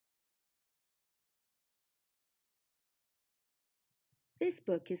This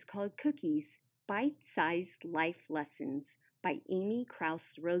book is called Cookies, Bite-Sized Life Lessons by Amy Krauss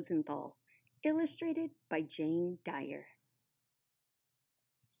Rosenthal, illustrated by Jane Dyer.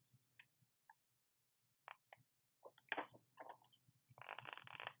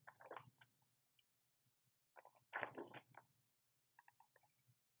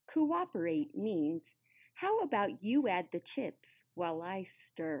 Cooperate means, how about you add the chips while I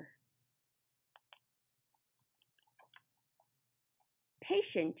stir?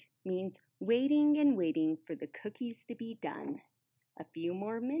 Patient means waiting and waiting for the cookies to be done. A few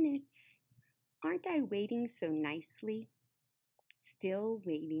more minutes. Aren't I waiting so nicely? Still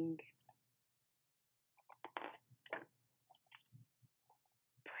waiting.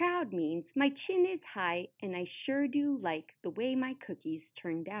 Proud means my chin is high and I sure do like the way my cookies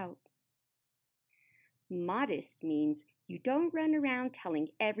turned out. Modest means you don't run around telling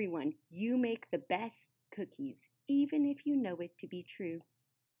everyone you make the best cookies, even if you know it to be true.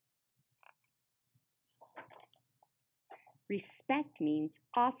 Respect means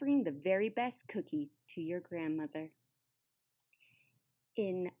offering the very best cookie to your grandmother.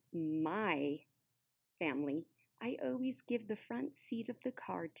 In my family, I always give the front seat of the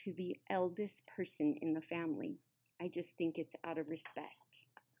car to the eldest person in the family. I just think it's out of respect.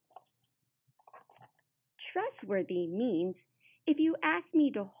 Trustworthy means if you ask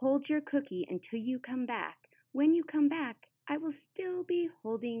me to hold your cookie until you come back, when you come back, I will still be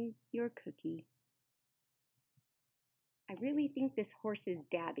holding your cookie. I really think this horse is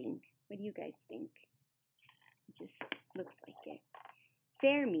dabbing. What do you guys think? It just looks like it.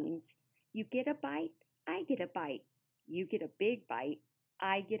 Fair means you get a bite, I get a bite. You get a big bite,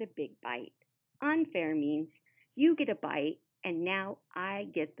 I get a big bite. Unfair means you get a bite and now I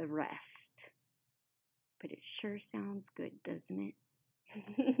get the rest. But it sure sounds good, doesn't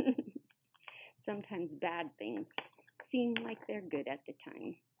it? Sometimes bad things seem like they're good at the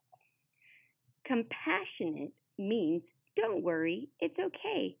time. Compassionate means don't worry, it's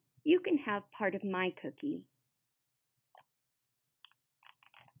okay. You can have part of my cookie.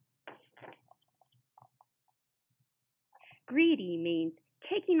 Greedy means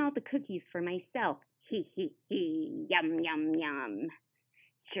taking all the cookies for myself. He, yum, yum, yum.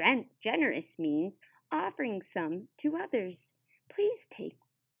 Generous means offering some to others. Please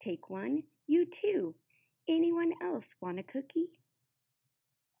take one. You too. Anyone else want a cookie?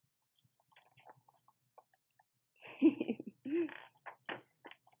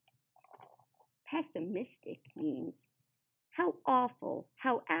 Pessimistic means how awful,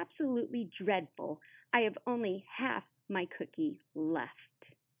 how absolutely dreadful. I have only half my cookie left.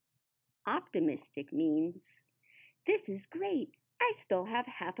 Optimistic means this is great. I still have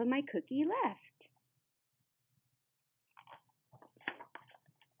half of my cookie left.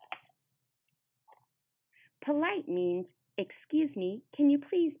 Polite means, excuse me, can you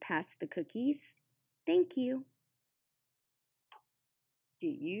please pass the cookies? Thank you. Do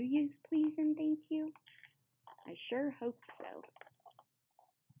you use please and thank you? I sure hope so.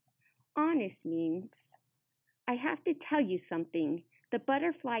 Honest means, I have to tell you something. The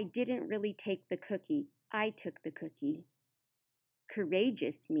butterfly didn't really take the cookie. I took the cookie.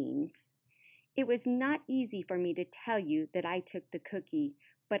 Courageous means, it was not easy for me to tell you that I took the cookie,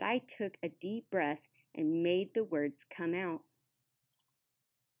 but I took a deep breath and made the words come out.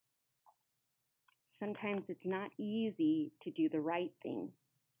 Sometimes it's not easy to do the right thing.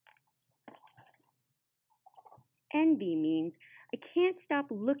 Envy means I can't stop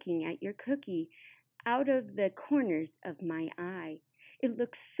looking at your cookie out of the corners of my eye. It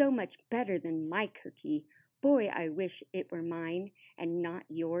looks so much better than my cookie. Boy, I wish it were mine and not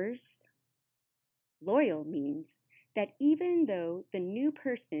yours. Loyal means that even though the new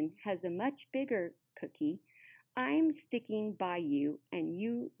person has a much bigger cookie, I'm sticking by you and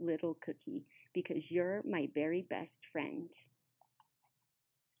you, little cookie, because you're my very best friend.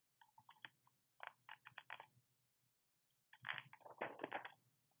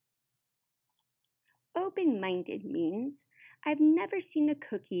 Open-minded means I've never seen a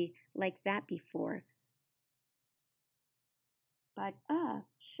cookie like that before. But,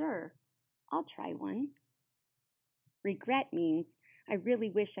 sure, I'll try one. Regret means I really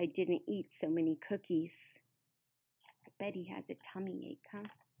wish I didn't eat so many cookies. I bet he has a tummy ache, huh?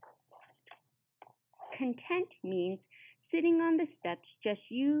 Content means sitting on the steps, just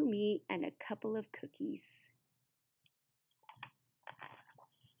you, me, and a couple of cookies.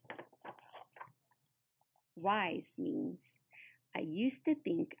 Wise means I used to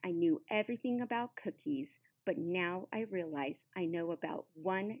think I knew everything about cookies, but now I realize I know about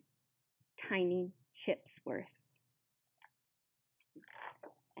one tiny chip's worth.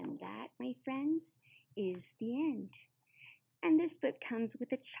 And that, my friends, is the end. And this book comes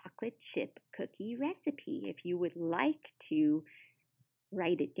with a chocolate chip cookie recipe. If you would like to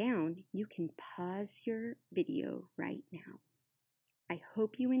write it down, you can pause your video right now. I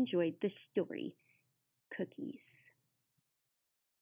hope you enjoyed the story, Cookies.